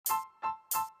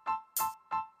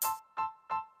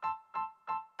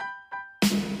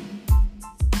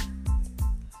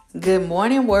Good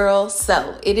morning, world.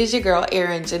 So it is your girl,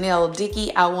 Erin Janelle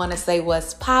Dickey. I want to say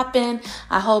what's popping.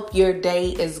 I hope your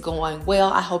day is going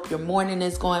well. I hope your morning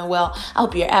is going well. I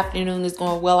hope your afternoon is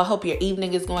going well. I hope your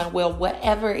evening is going well.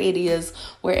 Whatever it is,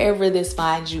 wherever this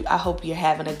finds you, I hope you're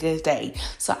having a good day.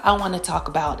 So I want to talk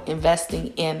about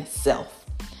investing in self.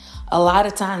 A lot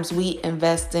of times we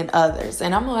invest in others,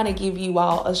 and I'm going to give you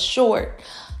all a short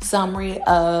summary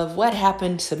of what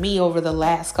happened to me over the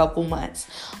last couple months.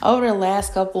 Over the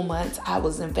last couple months, I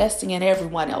was investing in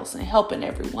everyone else and helping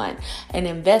everyone and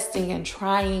investing and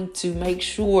trying to make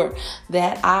sure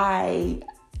that I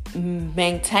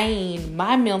maintain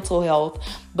my mental health,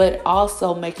 but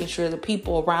also making sure the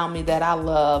people around me that I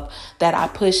love, that I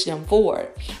push them forward.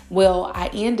 Well, I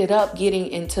ended up getting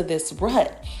into this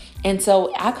rut. And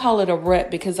so I call it a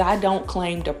rut because I don't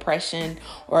claim depression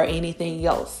or anything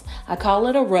else. I call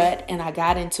it a rut, and I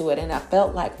got into it and I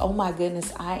felt like, oh my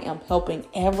goodness, I am helping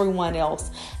everyone else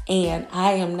and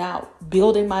I am now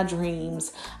building my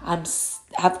dreams.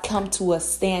 I've come to a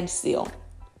standstill,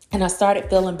 and I started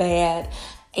feeling bad,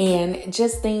 and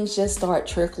things just start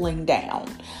trickling down.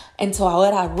 And so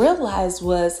what I realized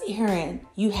was, Erin,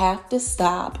 you have to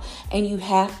stop and you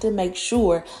have to make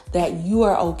sure that you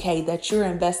are okay, that you're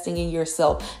investing in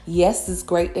yourself. Yes, it's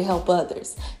great to help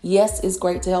others. Yes, it's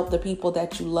great to help the people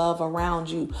that you love around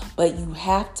you, but you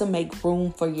have to make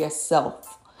room for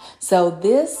yourself. So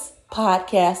this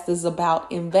podcast is about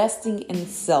investing in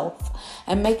self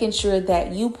and making sure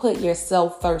that you put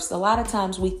yourself first. A lot of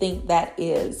times we think that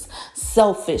is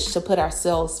selfish to put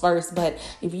ourselves first, but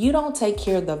if you don't take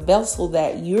care of the vessel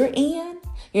that you're in,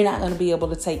 you're not going to be able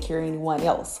to take care of anyone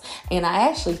else. And I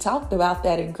actually talked about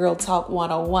that in Girl Talk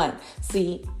 101.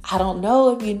 See, I don't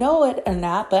know if you know it or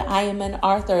not, but I am an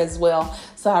author as well.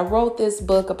 So I wrote this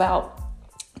book about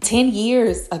 10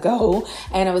 years ago,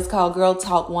 and it was called Girl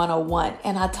Talk 101.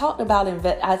 And I talked about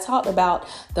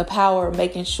the power of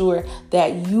making sure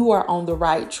that you are on the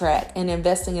right track and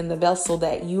investing in the vessel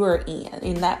that you're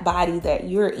in that body that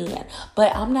you're in.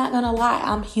 But I'm not going to lie,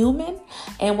 I'm human.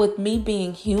 And with me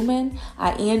being human,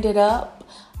 I ended up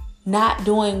not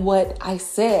doing what I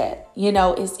said. You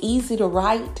know, it's easy to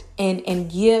write and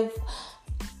give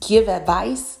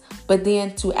advice, but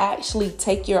then to actually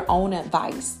take your own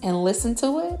advice and listen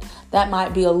to it, that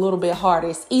might be a little bit harder.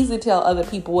 It's easy to tell other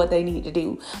people what they need to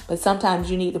do, but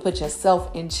sometimes you need to put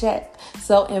yourself in check.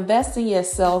 So invest in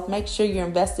yourself. Make sure you're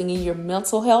investing in your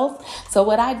mental health. So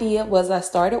what I did was I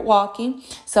started walking.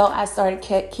 So I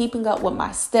started keeping up with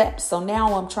my steps. So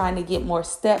now I'm trying to get more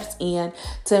steps in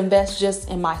to invest just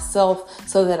in myself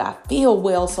so that I feel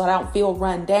well, so I don't feel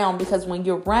run down. Because when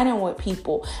you're running with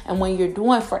people and when you're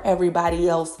doing for everybody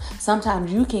else,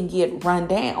 sometimes you can get run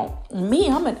down. Me,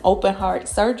 I'm an open heart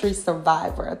surgery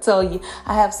survivor. I tell you,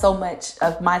 I have so much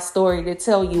of my story to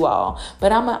tell you all,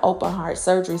 but I'm an open heart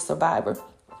surgery survivor.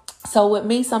 So with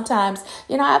me, sometimes,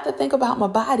 I have to think about my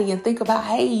body and think about,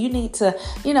 hey, you need to,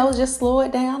 just slow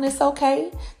it down. It's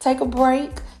okay. Take a break.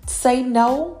 Say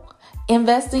no.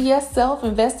 Invest in yourself.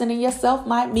 Investing in yourself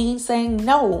might mean saying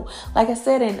no. Like I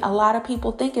said, and a lot of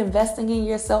people think investing in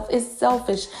yourself is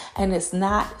selfish, and it's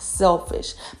not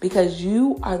selfish, because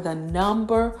you are the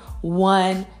number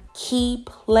one key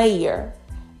player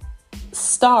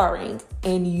starring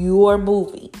in your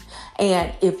movie.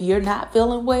 And if you're not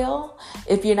feeling well,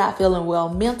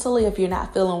 mentally, if you're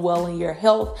not feeling well in your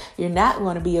health, you're not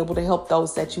going to be able to help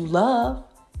those that you love.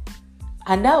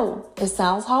 I know it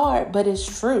sounds hard, but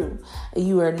it's true.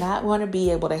 You are not going to be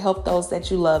able to help those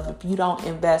that you love if you don't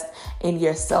invest in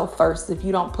yourself first, if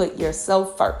you don't put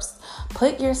yourself first.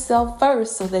 Put yourself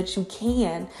first so that you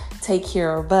can take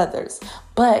care of others.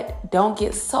 But don't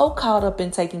get so caught up in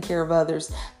taking care of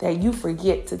others that you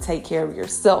forget to take care of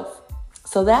yourself.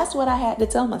 So that's what I had to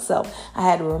tell myself. I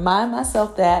had to remind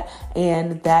myself that,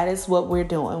 and that is what we're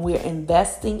doing. We're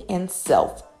investing in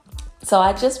self. So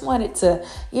I just wanted to,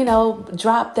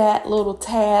 drop that little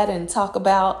tad and talk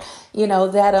about,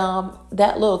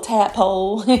 that little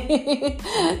tadpole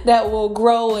that will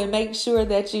grow, and make sure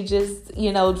that you just,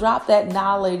 drop that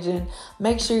knowledge and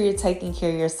make sure you're taking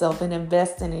care of yourself and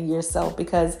investing in yourself,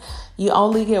 because you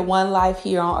only get one life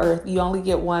here on earth. You only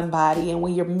get one body. And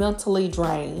when you're mentally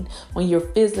drained, when you're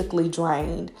physically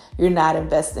drained, you're not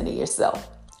investing in yourself.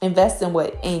 Invest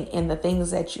in the things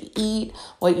that you eat,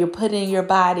 what you're putting in your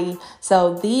body.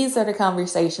 So these are the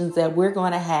conversations that we're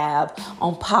going to have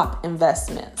on POP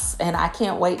Investments. And I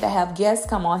can't wait to have guests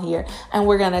come on here and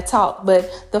we're going to talk.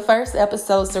 But the first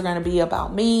episodes are going to be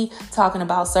about me talking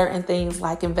about certain things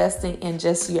like investing in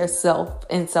just yourself.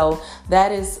 And so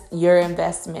that is your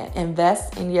investment.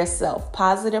 Invest in yourself.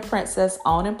 Positive Princess,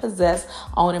 own and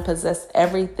possess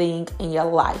everything in your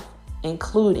life.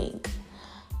 including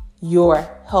your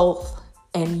health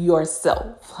and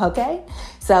yourself. Okay?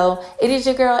 So it is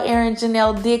your girl, Erin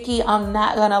Janelle Dickey. I'm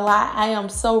not going to lie. I am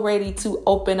so ready to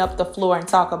open up the floor and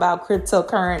talk about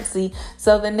cryptocurrency.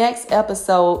 So the next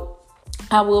episode,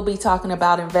 I will be talking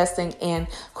about investing in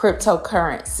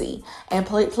cryptocurrency. And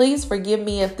please forgive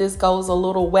me if this goes a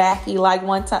little wacky. Like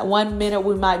 1 minute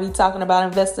we might be talking about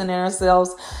investing in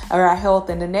ourselves or our health,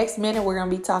 and the next minute we're going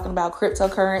to be talking about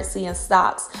cryptocurrency and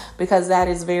stocks, because that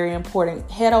is very important.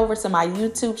 Head over to my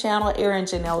YouTube channel, Erin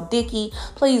Janelle Dickey.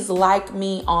 Please like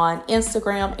me on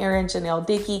Instagram, Erin Janelle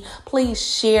Dickey. Please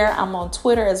share. I'm on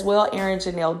Twitter as well, Erin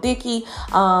Janelle Dickey.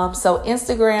 So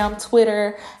Instagram,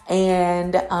 Twitter,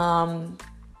 and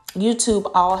YouTube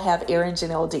all have Erin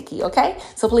Janelle Dickey. Okay,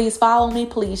 so please follow me,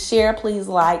 please share, please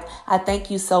like. I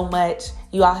thank you so much.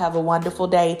 You all have a wonderful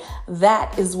day.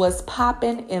 That is what's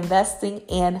popping, investing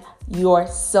in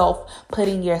yourself,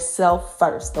 putting yourself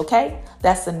first. Okay,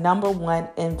 that's the number one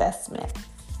investment.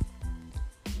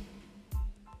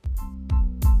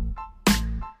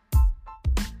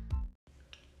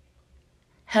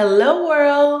 Hello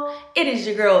world, it is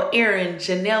your girl Erin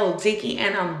Janelle Dickey,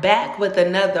 and I'm back with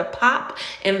another POP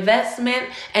investment.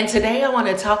 And today I want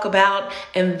to talk about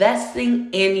investing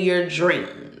in your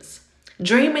dreams.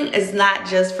 Dreaming is not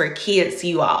just for kids,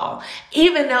 you all.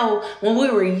 Even though when we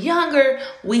were younger,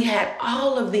 we had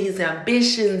all of these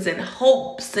ambitions and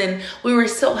hopes, and we were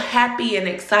so happy and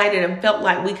excited and felt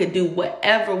like we could do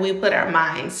whatever we put our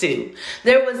minds to.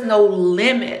 There was no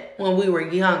limit when we were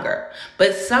younger.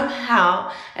 But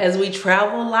somehow, as we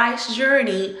travel life's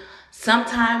journey,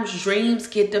 sometimes dreams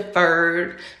get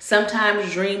deferred,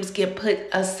 sometimes dreams get put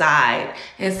aside,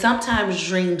 and sometimes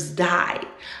dreams die.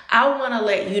 I want to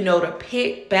let you know to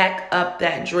pick back up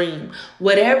that dream.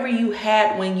 Whatever you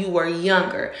had when you were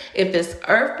younger, if it's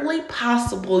earthly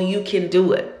possible, you can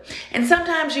do it. And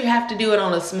sometimes you have to do it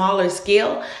on a smaller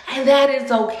scale, and that is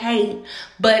okay.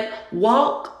 But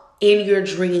walk in your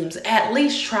dreams. At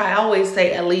least try. I always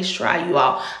say at least try, you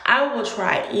all. I will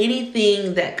try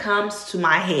anything that comes to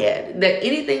my head,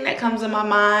 anything that comes in my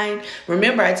mind.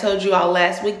 Remember, I told you all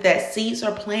last week that seeds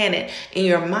are planted in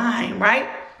your mind, right?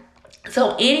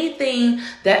 So anything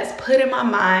that's put in my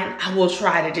mind, I will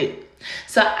try to do.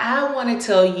 So I want to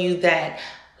tell you that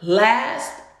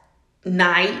last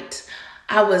night,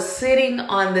 I was sitting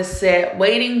on the set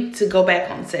waiting to go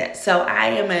back on set. So I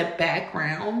am a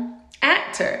background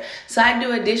actor. So I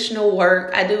do additional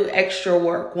work. I do extra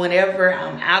work whenever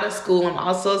I'm out of school. I'm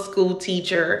also a school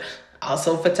teacher,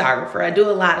 also a photographer. I do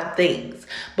a lot of things.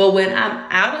 But when I'm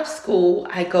out of school,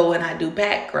 I go and I do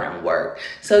background work.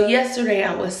 So yesterday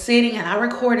I was sitting and I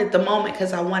recorded the moment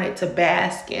because I wanted to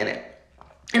bask in it.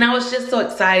 And I was just so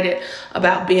excited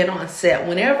about being on set.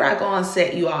 Whenever I go on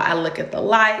set, you all, I look at the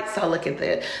lights, I look at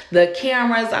the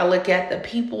cameras, I look at the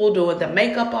people doing the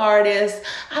makeup artists.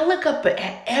 I look up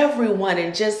at everyone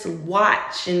and just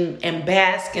watch and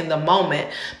bask in the moment,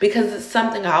 because it's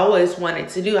something I always wanted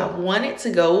to do. I wanted to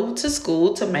go to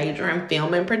school to major in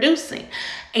film and producing.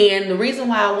 And the reason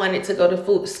why I wanted to go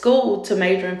to school to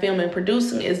major in film and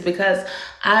producing is because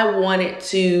I wanted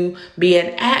to be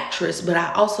an actress, but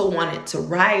I also wanted to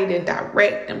write and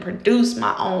direct and produce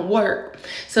my own work.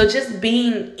 So just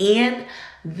being in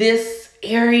this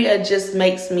area just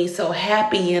makes me so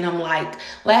happy. And I'm like,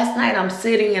 last night I'm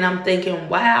sitting and I'm thinking,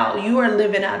 wow, you are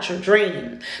living out your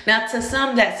dream. Now, to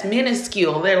some that's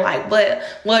minuscule. They're like,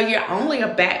 well, you're only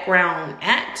a background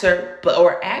actor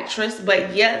or actress.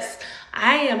 But yes,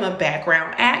 I am a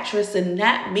background actress, and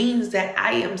that means that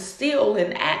I am still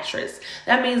an actress.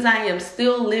 That means I am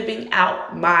still living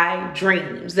out my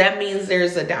dreams. That means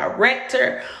there's a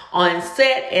director on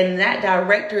set, and that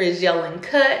director is yelling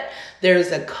cut.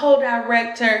 There's a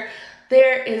co-director.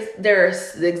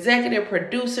 There's executive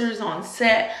producers on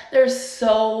set. There's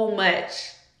so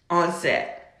much on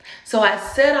set. So I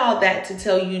said all that to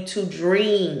tell you to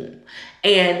dream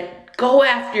and go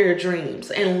after your dreams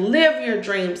and live your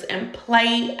dreams and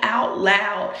play out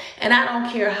loud. And I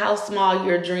don't care how small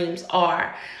your dreams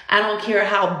are. I don't care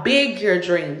how big your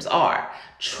dreams are.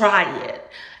 Try it.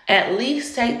 At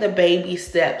least take the baby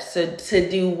steps to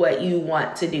do what you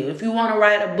want to do. If you want to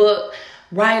write a book,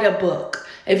 write a book.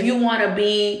 If you want to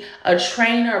be a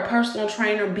trainer, a personal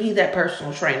trainer, be that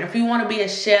personal trainer. If you want to be a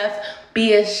chef,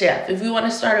 be a chef. If you want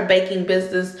to start a baking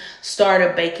business, start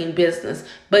a baking business.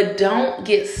 But don't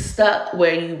get stuck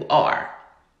where you are.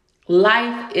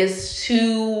 Life is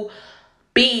too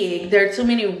big. There are too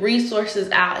many resources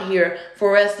out here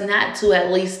for us not to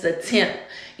at least attempt.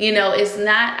 You know, it's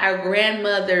not our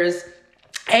grandmother's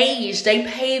age. They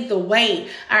paved the way.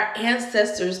 Our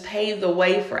ancestors paved the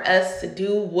way for us to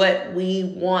do what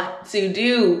we want to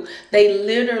do. They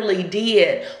literally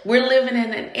did. We're living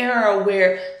in an era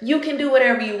where you can do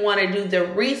whatever you want to do. The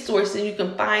resources you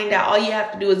can find out. All you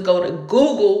have to do is go to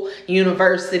Google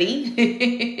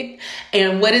University.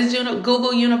 And what is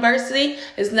Google University?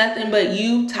 It's nothing but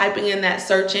you typing in that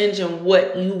search engine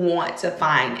what you want to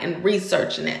find and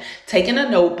researching it, taking a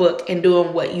notebook and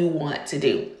doing what you want to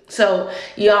do. So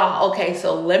y'all, okay,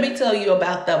 so let me tell you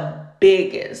about the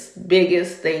biggest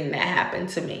thing that happened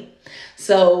to me.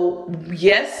 So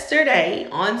yesterday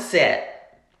on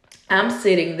set, I'm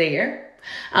sitting there,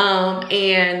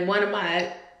 and one of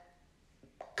my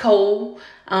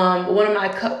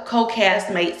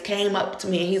co-castmates came up to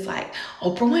me and he's like,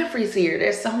 Oprah Winfrey's here.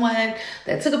 There's someone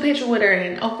that took a picture with her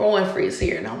and Oprah Winfrey's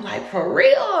here. And I'm like, for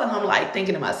real? And I'm like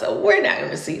thinking to myself, we're not going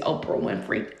to see Oprah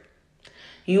Winfrey.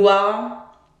 You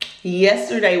all,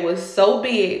 yesterday was so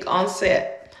big on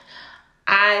set.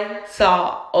 I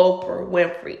saw Oprah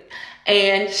Winfrey.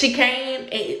 And she came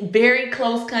in very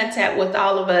close contact with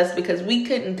all of us because we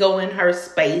couldn't go in her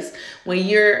space. When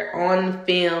you're on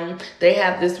film, they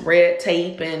have this red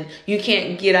tape and you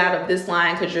can't get out of this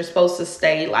line because you're supposed to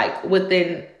stay like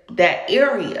within that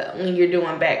area when you're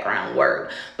doing background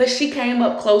work. But she came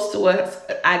up close to us.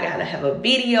 I got to have a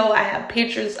video. I have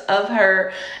pictures of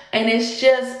her. And it's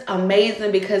just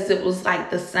amazing because it was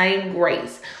like the same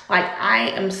grace. Like I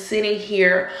am sitting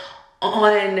here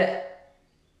on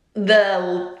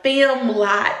the film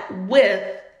lot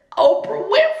with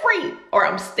Oprah Winfrey, or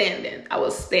I was standing, y'all.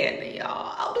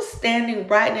 I was standing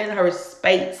right in her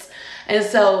space. And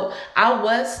so I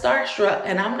was starstruck,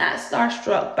 and I'm not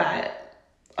starstruck by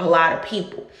a lot of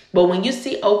people. But when you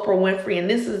see Oprah Winfrey, and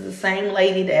this is the same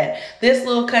lady that this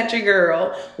little country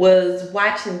girl was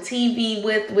watching TV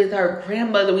with her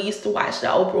grandmother. We used to watch the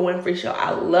Oprah Winfrey show.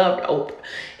 I loved Oprah.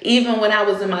 Even when I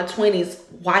was in my 20s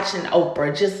watching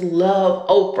Oprah, just love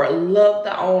Oprah, love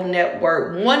the OWN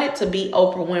network, wanted to be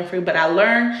Oprah Winfrey, but I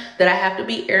learned that I have to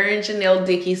be Erin Janelle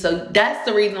Dickey. So that's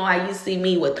the reason why you see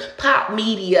me with pop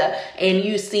media and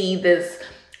you see this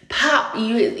pop,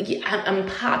 I'm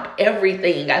pop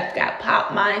everything. I've got pop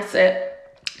mindset,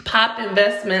 pop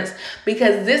investments,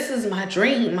 because this is my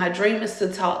dream. My dream is to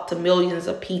talk to millions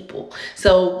of people.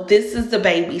 So this is the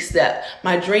baby step.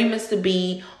 My dream is to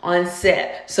be on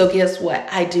set. So guess what?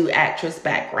 I do actress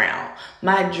background.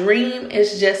 My dream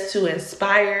is just to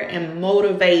inspire and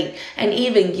motivate and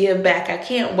even give back. I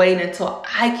can't wait until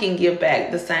I can give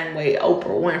back the same way Oprah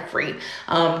Winfrey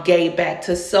gave back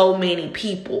to so many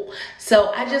people.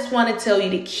 So I just want to tell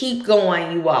you to keep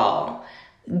going, you all.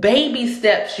 Baby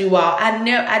steps, you all. I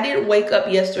didn't wake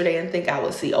up yesterday and think I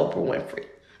would see Oprah Winfrey.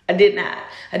 I did not.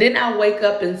 I did not wake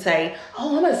up and say,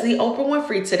 oh, I'm going to see Oprah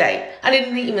Winfrey today. I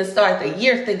didn't even start the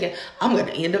year thinking I'm going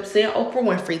to end up seeing Oprah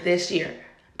Winfrey this year.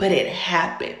 But it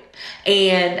happened.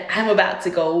 And I'm about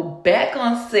to go back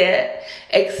on set,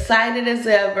 excited as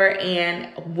ever.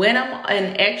 And when I'm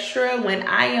an extra, when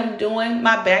I am doing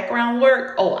my background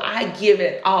work, oh, I give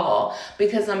it all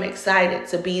because I'm excited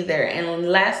to be there. And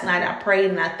last night I prayed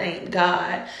and I thanked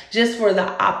God just for the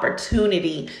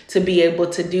opportunity to be able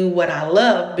to do what I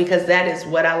love, because that is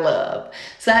what I love.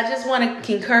 So I just want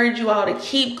to encourage you all to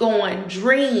keep going,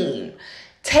 dream,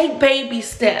 take baby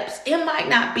steps. It might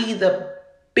not be the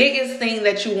biggest thing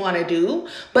that you want to do,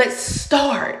 but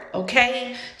start,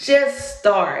 okay? Just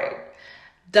start.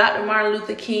 Dr. Martin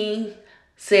Luther King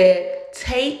said,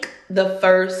 take the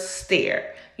first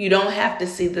stair. You don't have to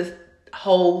see the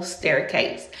whole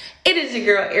staircase. It is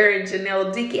your girl, Erin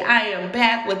Janelle Dickey. I am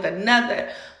back with another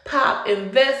pop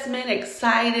investment,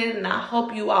 excited, and I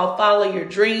hope you all follow your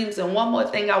dreams. And one more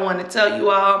thing I want to tell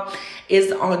you all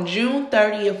is on June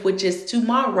 30th, which is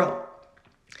tomorrow,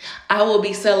 I will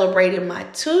be celebrating my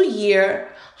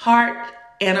 2-year heart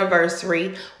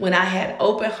anniversary when I had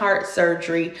open heart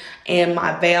surgery and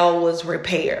my valve was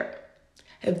repaired.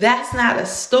 If that's not a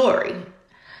story,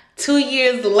 2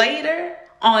 years later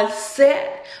on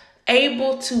set,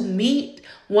 able to meet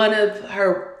one of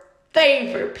her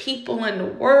favorite people in the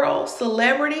world,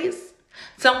 celebrities,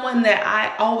 someone that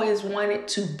I always wanted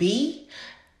to be,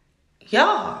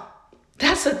 y'all,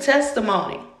 that's a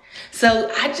testimony. So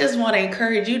I just want to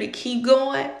encourage you to keep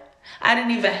going. I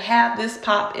didn't even have this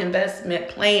pop investment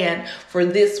plan for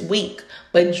this week,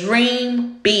 but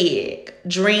dream big,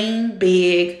 dream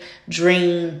big,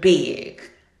 dream big,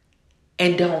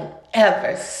 and don't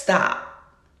ever stop.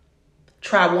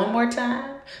 Try one more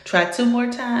time. Try 2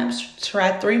 more times,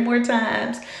 try 3 more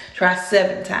times, try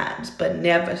 7 times, but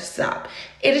never stop.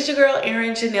 It is your girl,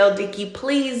 Erin Janelle Dickey.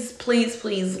 Please, please,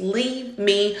 please leave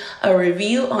me a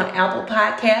review on Apple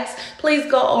Podcasts. Please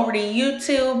go over to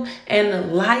YouTube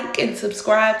and like and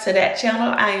subscribe to that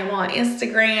channel. I am on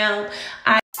Instagram.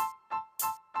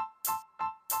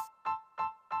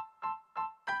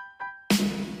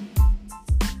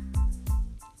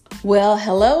 Well,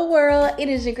 hello world. It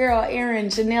is your girl, Erin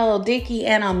Janelle Dickey,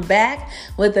 and I'm back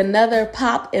with another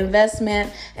POP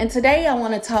investment. And today I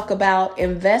want to talk about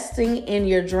investing in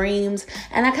your dreams.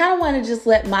 And I kind of want to just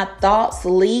let my thoughts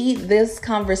lead this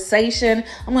conversation.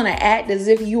 I'm going to act as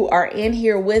if you are in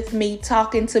here with me,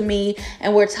 talking to me,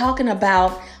 and we're talking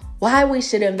about why we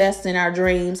should invest in our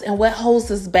dreams and what holds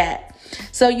us back.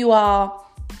 So you all,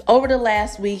 over the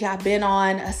last week, I've been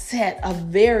on a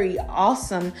very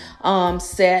awesome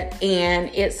set, and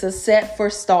it's a set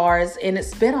for stars, and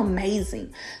it's been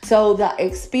amazing. So the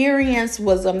experience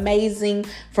was amazing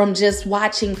from just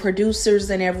watching producers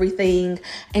and everything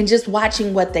and just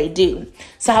watching what they do.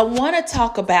 So I want to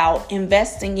talk about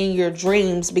investing in your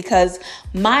dreams because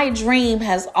my dream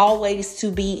has always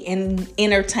to be in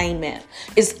entertainment.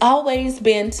 It's always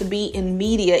been to be in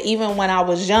media, even when I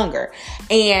was younger.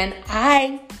 And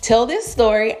I tell this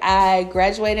story. I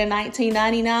graduated in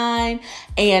 1999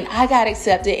 and I got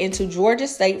accepted into Georgia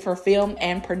State for film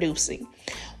and producing.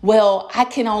 Well, I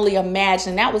can only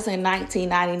imagine that was in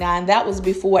 1999. That was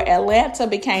before Atlanta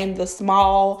became the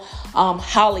small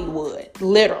Hollywood,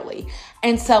 literally.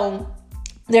 And so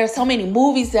there are so many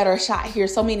movies that are shot here,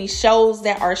 so many shows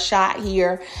that are shot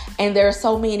here, and there are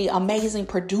so many amazing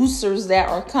producers that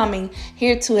are coming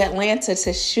here to Atlanta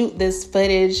to shoot this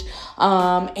footage,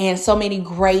 and so many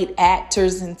great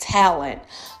actors and talent.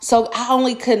 So I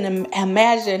only couldn't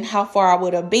imagine how far I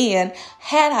would have been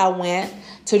had I went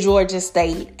to Georgia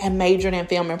State and majored in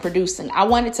film and producing. I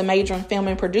wanted to major in film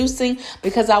and producing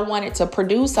because I wanted to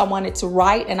produce, I wanted to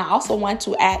write, and I also wanted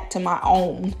to act to my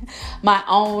own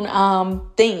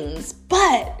things.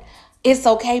 But it's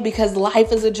okay because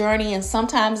life is a journey, and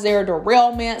sometimes there are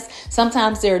derailments,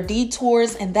 sometimes there are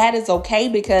detours, and that is okay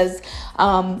because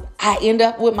I end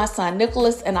up with my son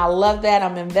Nicholas, and I love that.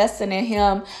 I'm investing in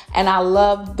him, and I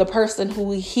love the person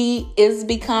who he is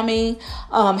becoming,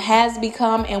 has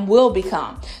become, and will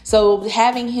become. So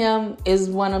having him is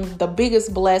one of the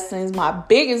biggest blessings, my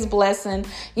biggest blessing,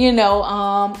 in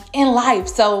life.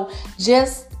 So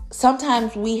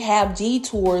sometimes we have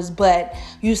detours, but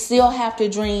you still have to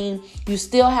dream. You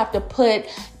still have to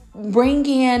bring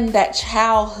in that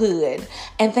childhood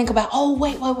and think about, oh,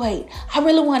 wait. I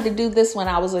really wanted to do this when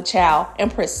I was a child and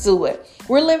pursue it.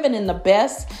 We're living in the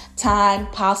best time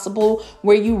possible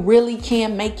where you really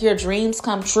can make your dreams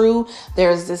come true.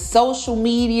 There's this social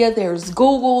media, there's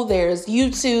Google, there's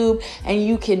YouTube, and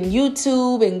you can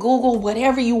YouTube and Google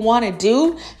whatever you want to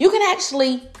do. You can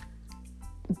actually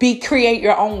create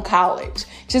your own college.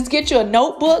 Just get you a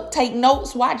notebook, take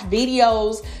notes, watch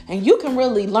videos, and you can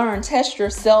really learn, test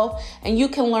yourself, and you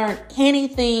can learn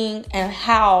anything and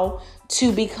how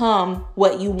to become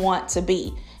what you want to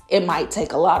be. It might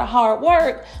take a lot of hard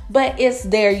work, but it's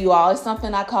there, you all. It's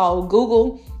something I call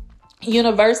Google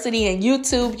University and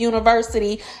YouTube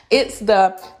University. It's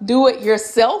the do it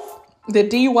yourself, the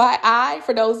DIY,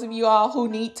 for those of you all who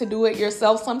need to do it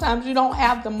yourself. Sometimes you don't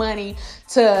have the money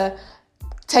to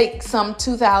take some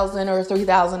 $2,000 or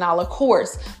 $3,000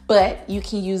 course, but you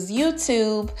can use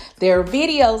YouTube. There are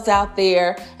videos out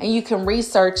there, and you can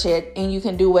research it, and you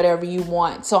can do whatever you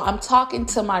want. So I'm talking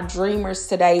to my dreamers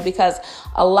today because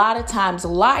a lot of times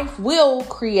life will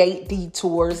create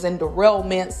detours and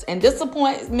derailments and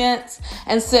disappointments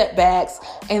and setbacks,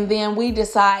 and then we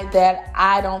decide that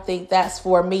I don't think that's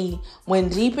for me, when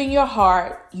deep in your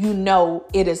heart, you know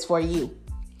it is for you.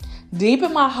 Deep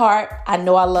in my heart, I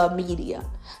know I love media.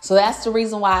 So that's the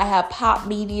reason why I have Pop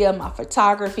Media, my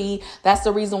photography. That's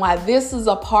the reason why this is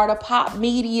a part of Pop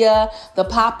Media, the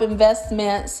Pop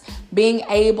Investments, being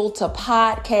able to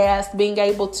podcast, being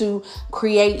able to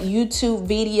create YouTube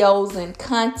videos and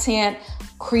content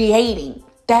creating.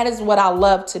 That is what I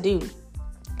love to do.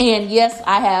 And yes,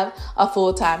 I have a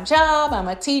full-time job. I'm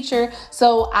a teacher.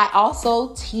 So I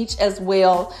also teach as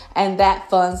well, and that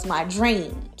funds my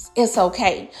dreams. It's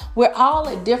okay. We're all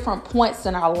at different points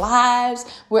in our lives.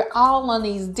 We're all on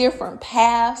these different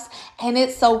paths. And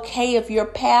it's okay if your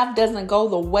path doesn't go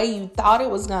the way you thought it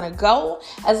was going to go,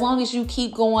 as long as you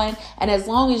keep going and as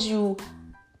long as you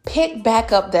pick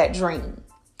back up that dream.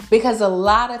 Because a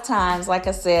lot of times, like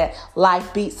I said,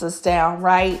 life beats us down,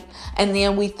 right? And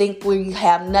then we think we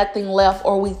have nothing left,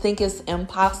 or we think it's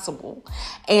impossible.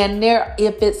 And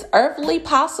if it's earthly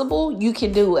possible, you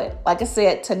can do it. Like I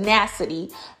said,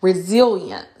 tenacity,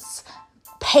 resilience,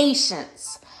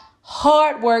 patience,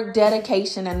 hard work,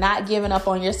 dedication, and not giving up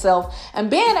on yourself, and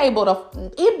being able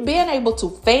to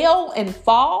fail and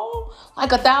fall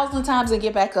like 1,000 times and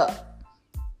get back up.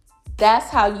 That's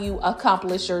how you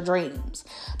accomplish your dreams.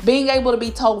 Being able to be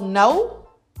told no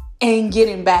and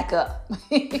getting back up.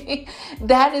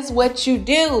 That is what you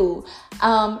do.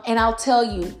 And I'll tell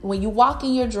you, when you walk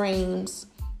in your dreams,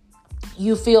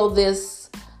 you feel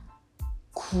this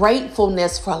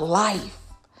gratefulness for life.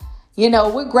 You know,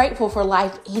 we're grateful for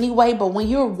life anyway, but when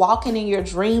you're walking in your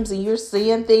dreams and you're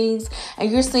seeing things, and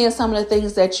you're seeing some of the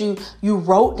things that you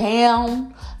wrote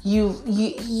down,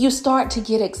 you start to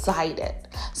get excited.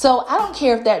 So I don't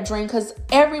care if that dream, because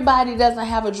everybody doesn't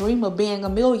have a dream of being a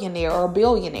millionaire or a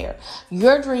billionaire.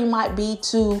 Your dream might be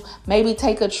to maybe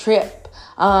take a trip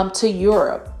to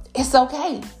Europe. It's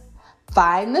okay.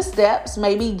 Find the steps,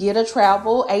 maybe get a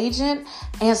travel agent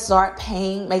and start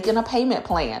making a payment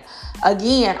plan.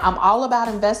 Again, I'm all about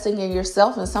investing in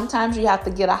yourself, and sometimes you have to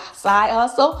get a side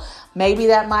hustle. Maybe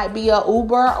that might be a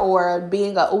Uber, or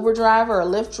being an Uber driver, or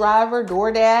Lyft driver,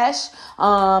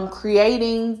 DoorDash,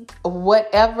 creating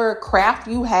whatever craft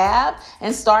you have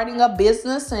and starting a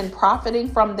business and profiting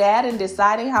from that and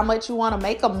deciding how much you want to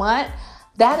make a month.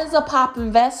 That is a POP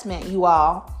investment, you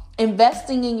all.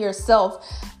 Investing in yourself.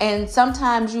 And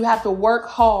sometimes you have to work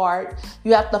hard.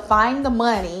 You have to find the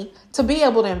money to be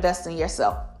able to invest in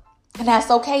yourself. And that's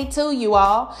okay too, you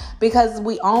all, because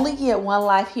we only get one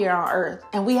life here on earth,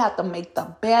 and we have to make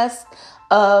the best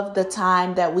of the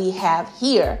time that we have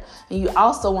here. And you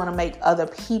also want to make other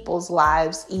people's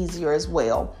lives easier as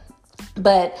well.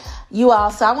 But you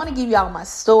all, so I want to give y'all my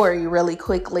story really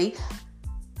quickly.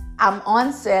 I'm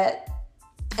on set,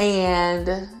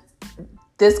 and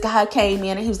this guy came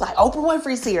in and he was like, Oprah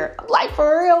Winfrey's here. I'm like,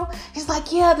 for real? He's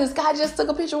like, yeah, this guy just took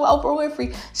a picture with Oprah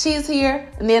Winfrey. She's here.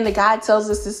 And then the guy tells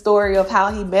us the story of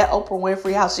how he met Oprah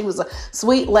Winfrey, how she was a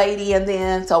sweet lady. And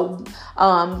then, so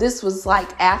this was like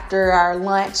after our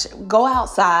lunch, go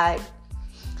outside,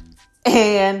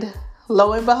 and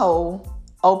lo and behold,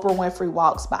 Oprah Winfrey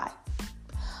walks by.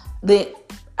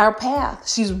 Our path,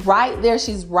 she's right there.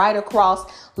 She's right across.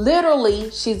 Literally,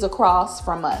 she's across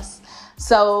from us.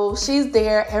 So she's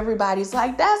there. Everybody's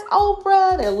like, that's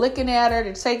Oprah. They're looking at her.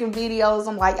 They're taking videos.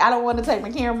 I'm like, I don't want to take my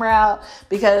camera out,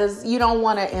 because you don't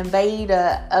want to invade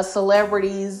a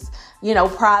celebrity's,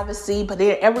 privacy. But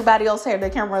then everybody else had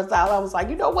their cameras out. I was like,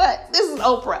 you know what? This is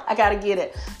Oprah. I got to get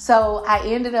it. So I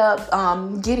ended up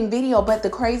getting video. But the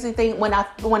crazy thing, when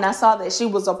I saw that she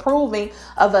was approving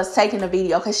of us taking the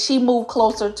video, because she moved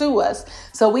closer to us.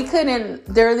 So we couldn't,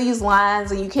 there are these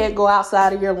lines, and you can't go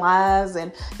outside of your lines.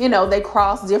 And, they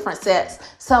cross different sets.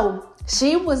 So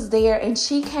she was there, and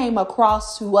she came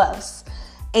across to us.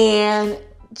 And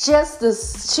she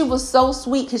was so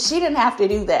sweet, because she didn't have to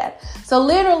do that. So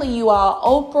literally, you all,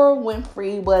 Oprah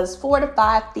Winfrey was 4 to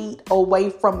 5 feet away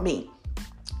from me.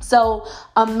 So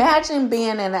imagine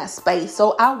being in that space.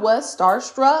 So I was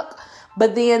starstruck,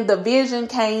 but then the vision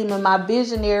came, and my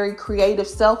visionary creative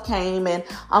self came, and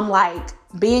I'm like,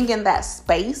 being in that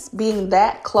space, being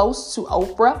that close to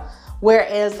Oprah,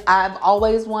 whereas I've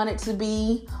always wanted to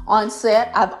be on set.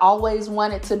 I've always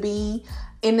wanted to be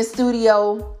in the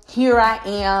studio. Here I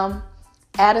am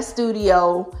at a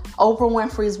studio. Oprah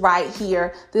Winfrey's right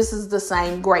here. This is the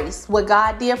same grace. What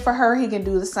God did for her, he can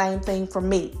do the same thing for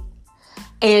me.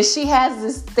 And she has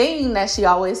this thing that she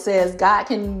always says, God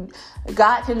can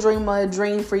dream a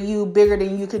dream for you bigger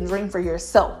than you can dream for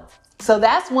yourself. So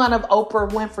that's one of Oprah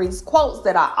Winfrey's quotes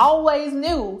that I always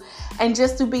knew. And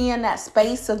just to be in that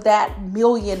space of that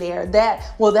millionaire,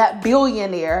 that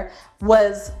billionaire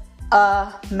was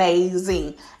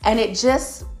amazing. And it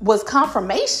just was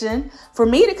confirmation for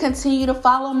me to continue to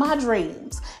follow my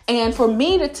dreams, and for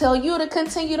me to tell you to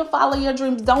continue to follow your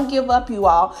dreams. Don't give up, you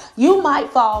all. You might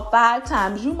fall 5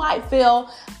 times. You might fail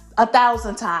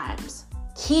 1,000 times.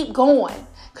 Keep going,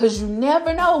 because you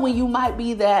never know when you might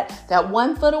be that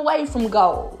 1 foot away from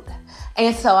gold.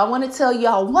 And so I want to tell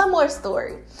y'all one more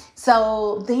story.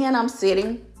 So then I'm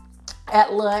sitting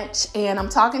at lunch, and I'm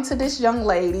talking to this young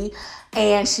lady,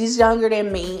 and she's younger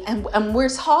than me, and we're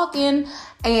talking,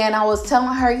 and I was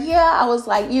telling her, I was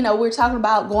like, we're talking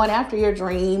about going after your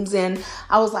dreams, and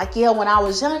I was like, when I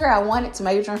was younger, I wanted to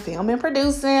major in film and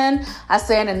producing. I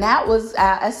said, and that was,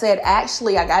 I said,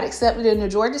 actually, I got accepted into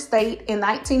Georgia State in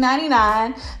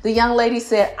 1999. The young lady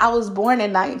said, I was born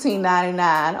in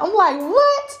 1999. I'm like,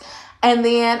 what? And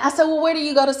then I said, well, where do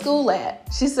you go to school at?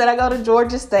 She said, I go to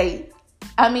Georgia State.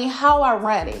 I mean, how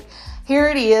ironic. Here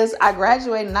it is. I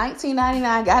graduated in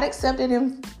 1999, got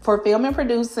accepted for film and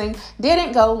producing,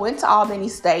 didn't go, went to Albany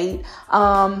State,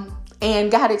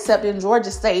 and got accepted in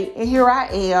Georgia State. And here I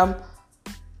am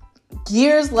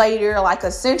years later, like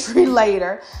a century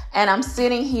later, and I'm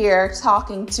sitting here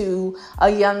talking to a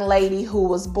young lady who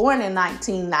was born in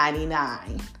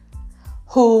 1999,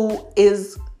 who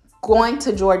is going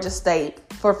to Georgia State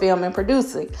for film and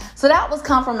producing. So that was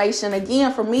confirmation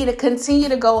again for me to continue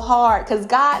to go hard, because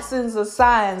God sends us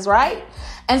signs, right?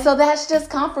 And so that's just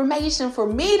confirmation for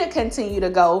me to continue to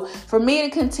go, for me to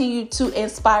continue to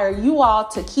inspire you all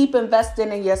to keep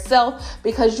investing in yourself,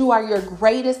 because you are your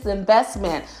greatest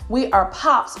investment. We are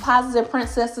POPs, positive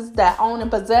princesses that own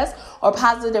and possess, or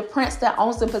positive prince that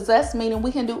owns and possess, meaning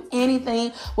we can do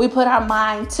anything we put our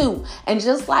mind to. And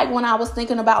just like when I was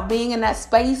thinking about being in that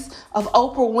space of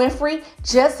Oprah Winfrey,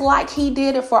 just like he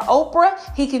did it for Oprah,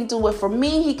 he can do it for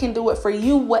me. He can do it for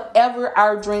you, whatever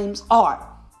our dreams are.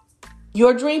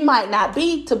 Your dream might not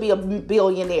be to be a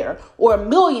billionaire or a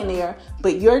millionaire,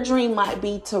 but your dream might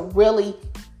be to really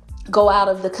go out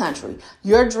of the country.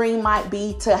 Your dream might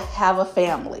be to have a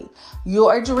family.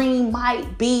 Your dream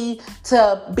might be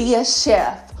to be a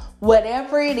chef.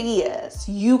 Whatever it is,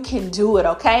 you can do it,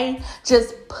 okay?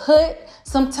 Just put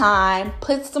some time,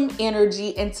 put some energy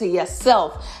into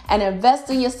yourself and invest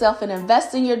in yourself and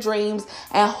invest in your dreams.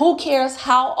 And who cares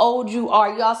how old you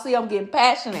are? Y'all see, I'm getting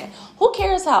passionate. Who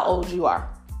cares how old you are?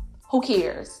 Who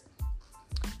cares?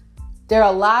 There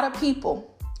are a lot of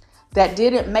people that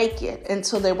didn't make it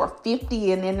until they were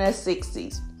 50 and in their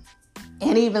 60s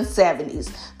and even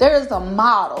 70s. There is a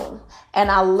model,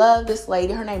 and I love this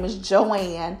lady. Her name is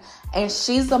Joanne. And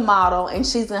she's a model, and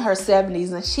she's in her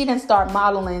 70s, and she didn't start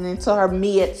modeling until her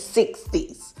mid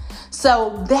 60s.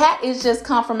 So that is just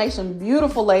confirmation.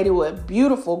 Beautiful lady with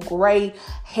beautiful gray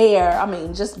hair. I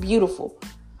mean, just beautiful.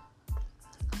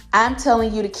 I'm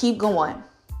telling you to keep going.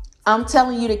 I'm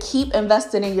telling you to keep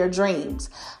investing in your dreams.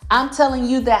 I'm telling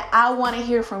you that I want to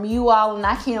hear from you all, and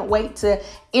I can't wait to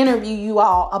interview you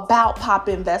all about POP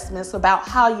Investments, about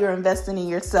how you're investing in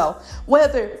yourself,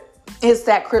 whether it's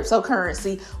that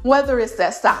cryptocurrency, whether it's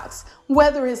that stocks,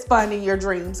 whether it's funding your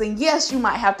dreams. And yes, you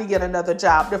might have to get another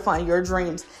job to fund your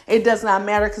dreams. It does not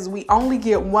matter, because we only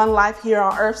get one life here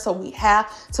on earth. So we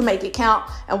have to make it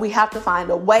count, and we have to find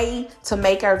a way to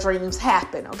make our dreams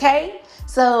happen. Okay.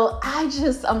 So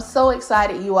I'm so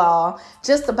excited, you all,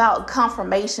 just about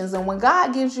confirmations. And when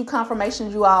God gives you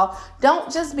confirmations, you all, don't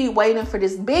just be waiting for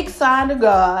this big sign to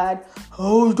God.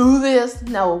 Oh, do this.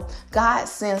 No, God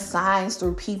sends signs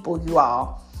through people, you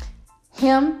all.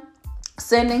 Him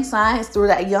sending signs through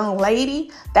that young lady,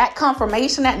 that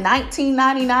confirmation, that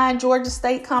 1999 Georgia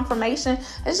State confirmation,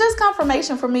 it's just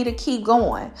confirmation for me to keep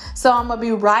going. So I'm going to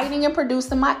be writing and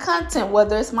producing my content,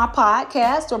 whether it's my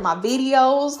podcast or my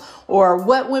videos or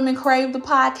What Women Crave, the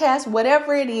podcast,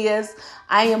 whatever it is.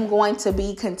 I am going to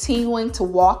be continuing to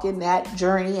walk in that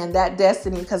journey and that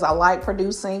destiny, because I like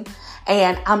producing,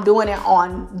 and I'm doing it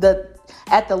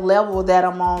at the level that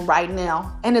I'm on right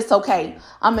now. And it's okay.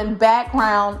 I'm in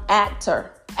background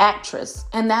actress,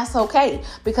 and that's okay,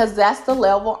 because that's the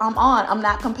level I'm on. I'm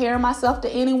not comparing myself to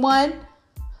anyone.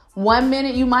 1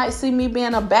 minute you might see me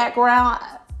being a background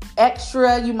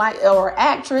extra, or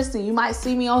actress, and you might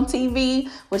see me on TV,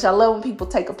 which I love when people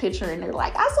take a picture and they're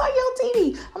like, I saw you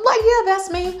on TV. I'm like, yeah,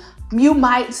 that's me. You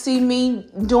might see me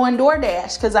doing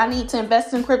DoorDash, because I need to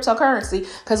invest in cryptocurrency,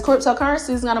 because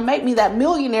cryptocurrency is going to make me that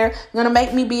millionaire, going to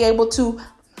make me be able to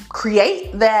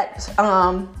create that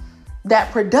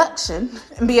production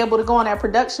and be able to go on that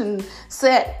production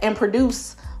set and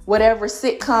produce whatever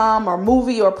sitcom or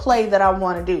movie or play that I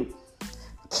want to do.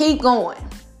 Keep going.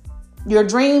 Your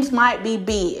dreams might be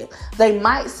big. They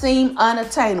might seem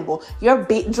unattainable. Your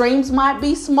dreams might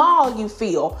be small, you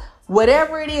feel.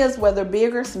 Whatever it is, whether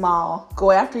big or small, go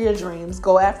after your dreams,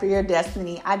 go after your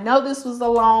destiny. I know this was a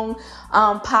long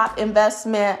POP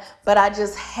investment, but I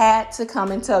just had to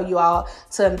come and tell you all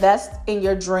to invest in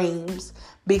your dreams,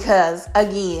 because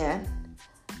again,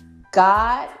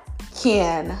 God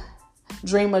can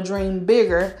dream a dream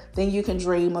bigger than you can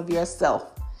dream of yourself.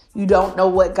 You don't know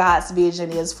what God's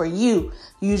vision is for you.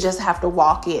 You just have to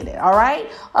walk in it. All right.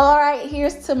 All right.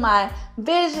 Here's to my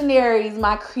visionaries,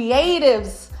 my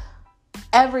creatives,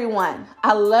 everyone.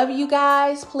 I love you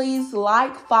guys. Please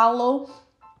like, follow,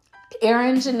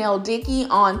 Erin Janelle Dickey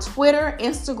on Twitter,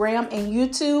 Instagram, and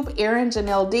YouTube. Erin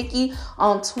Janelle Dickey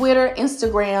on Twitter,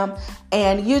 Instagram,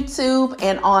 and YouTube,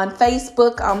 and on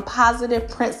Facebook, Positive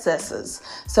Princesses.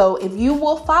 So if you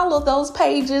will follow those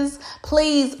pages,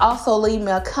 please also leave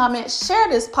me a comment. Share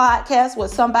this podcast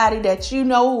with somebody that you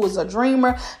know who is a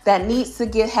dreamer that needs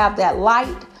to have that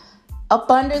light up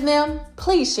under them.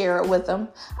 Please share it with them.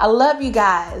 I love you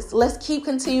guys. Let's keep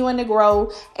continuing to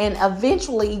grow. And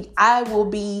eventually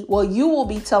you will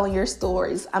be telling your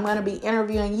stories. I'm going to be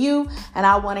interviewing you, and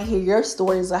I want to hear your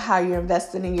stories of how you're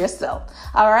investing in yourself.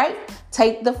 All right.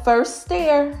 Take the first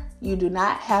stair. You do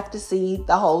not have to see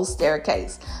the whole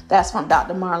staircase. That's from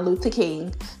Dr. Martin Luther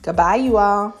King. Goodbye, you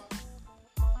all.